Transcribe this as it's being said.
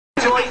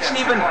light,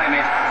 Stevan.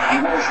 He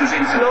washes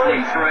into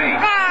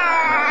 3-3.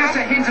 Just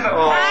a hint of a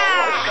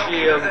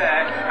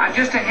there, and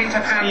just a hint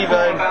of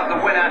handball about the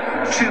winner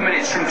 2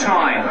 minutes from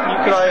time.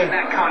 It's been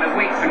that kind of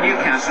week for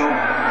Newcastle.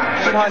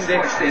 But just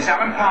watch this.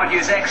 Aaron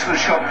Pardew's excellent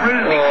shot,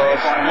 brilliantly cleared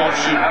by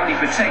Watson, only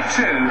for take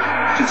 2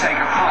 to take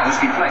a heartless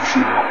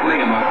deflection off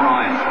Liam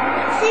O'Brien.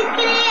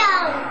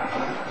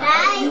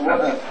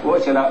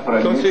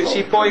 Go through and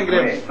see Point,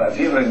 Graham. But if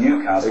you were in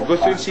Newcastle, go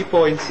through and see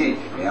Point. I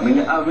mean,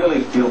 I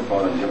really feel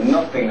for them. You've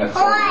nothing at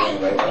all.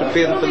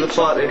 Preparing for the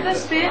party.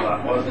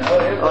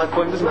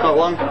 Point doesn't cut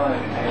long.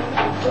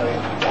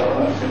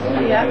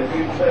 Yeah.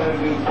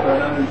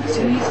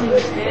 Too easy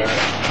with it.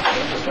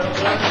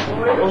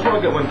 I was going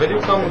to get one video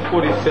camera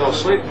before he fell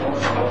asleep.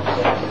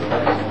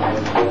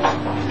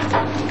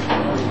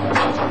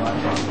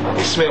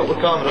 He smelled the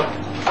camera.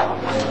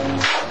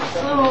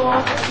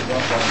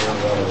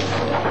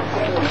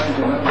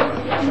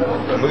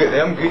 Look at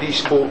them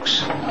goodies,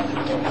 folks.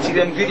 See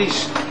them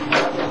goodies?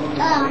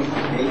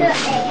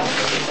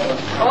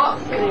 Oh,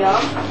 there you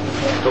are.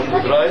 Don't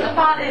look right.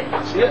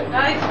 See it?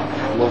 Right.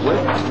 Lovely.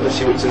 Let's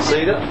see what's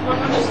inside it.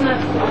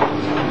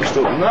 Just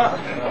open that.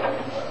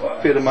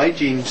 Pair of my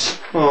jeans.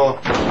 Oh.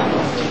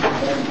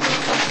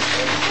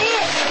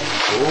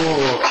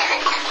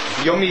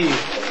 Oh. Yummy.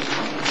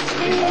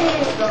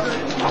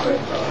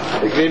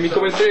 Hey Graham, you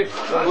coming through?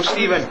 Hello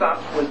Stevan.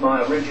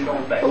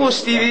 Hello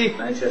Stevie.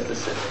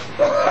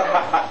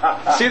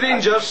 See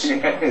Rangers.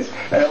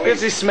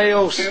 Where's his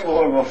smiles?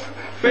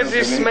 Where's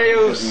his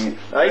smiles?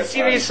 I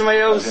see these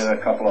smiles. A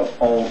couple of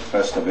old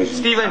First Division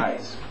Stevan.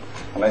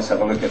 Let's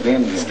have a look at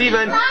them.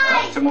 Stevan.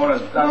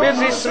 Where's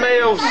his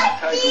smiles?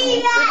 Where's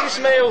his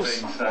smiles?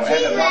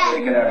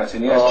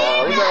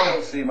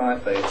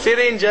 See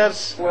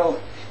Rangers. Well,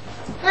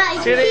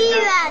 see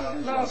Rangers.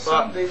 last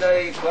Sunday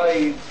they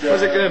played.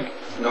 Where's it going?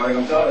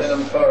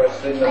 Nottingham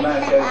Forest in the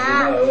match, as you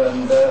know,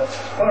 and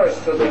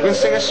Forest for the. You can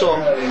sing a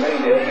song.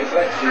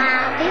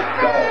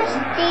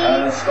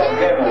 Scott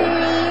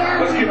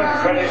Gemmell was given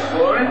credit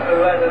for it.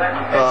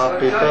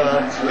 Happy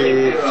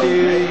birthday to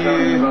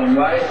you.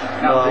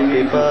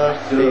 Happy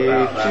birthday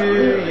to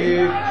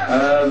you.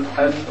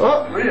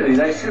 And really,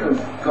 they should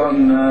have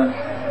gone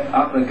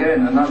up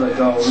again, another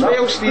goal.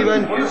 Smile,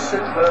 Stevan.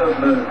 Superb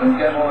movement,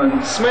 Gemmell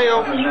and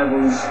Smile.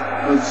 Neville's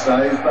good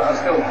saves, but I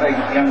still think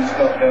young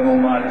Scott Gemmell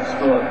might have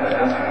scored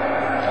there.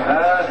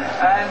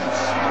 And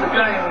the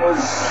game was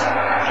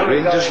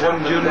Rangers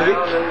won during the week.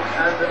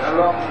 And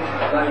along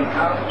they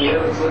come, the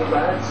Everton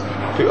lads.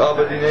 Put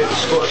Aberdeen out of the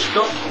Scottish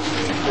Cup.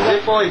 Hey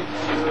boy.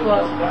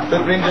 What?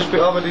 Did Rangers put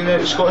Aberdeen out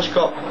of the Scottish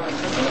Cup?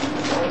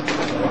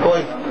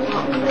 Boy.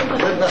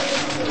 Didn't it?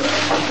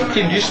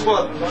 Team you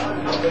spot.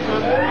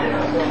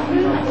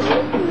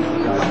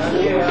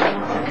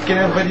 Can I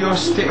have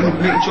videos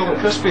making chocolate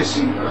crispies?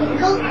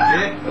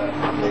 Yeah?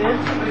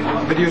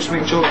 Videos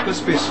making chocolate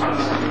crispies.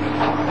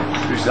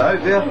 Who's that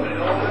out there? I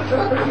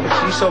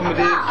see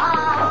somebody.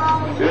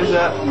 Who is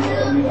that?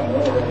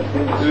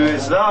 Who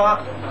is that?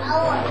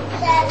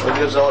 Oh,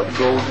 there's that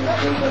gold.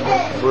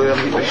 Boy, I'm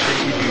eating this shit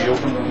as usual.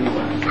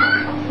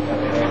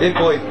 Hey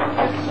boy,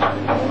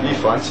 you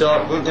fancy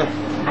that, don't you?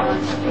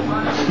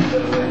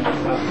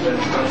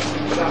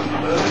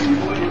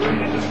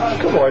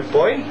 Come on,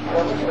 boy.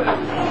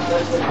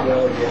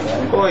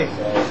 Boy,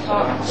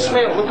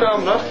 smell the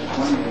camera.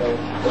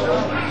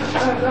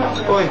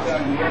 Boy.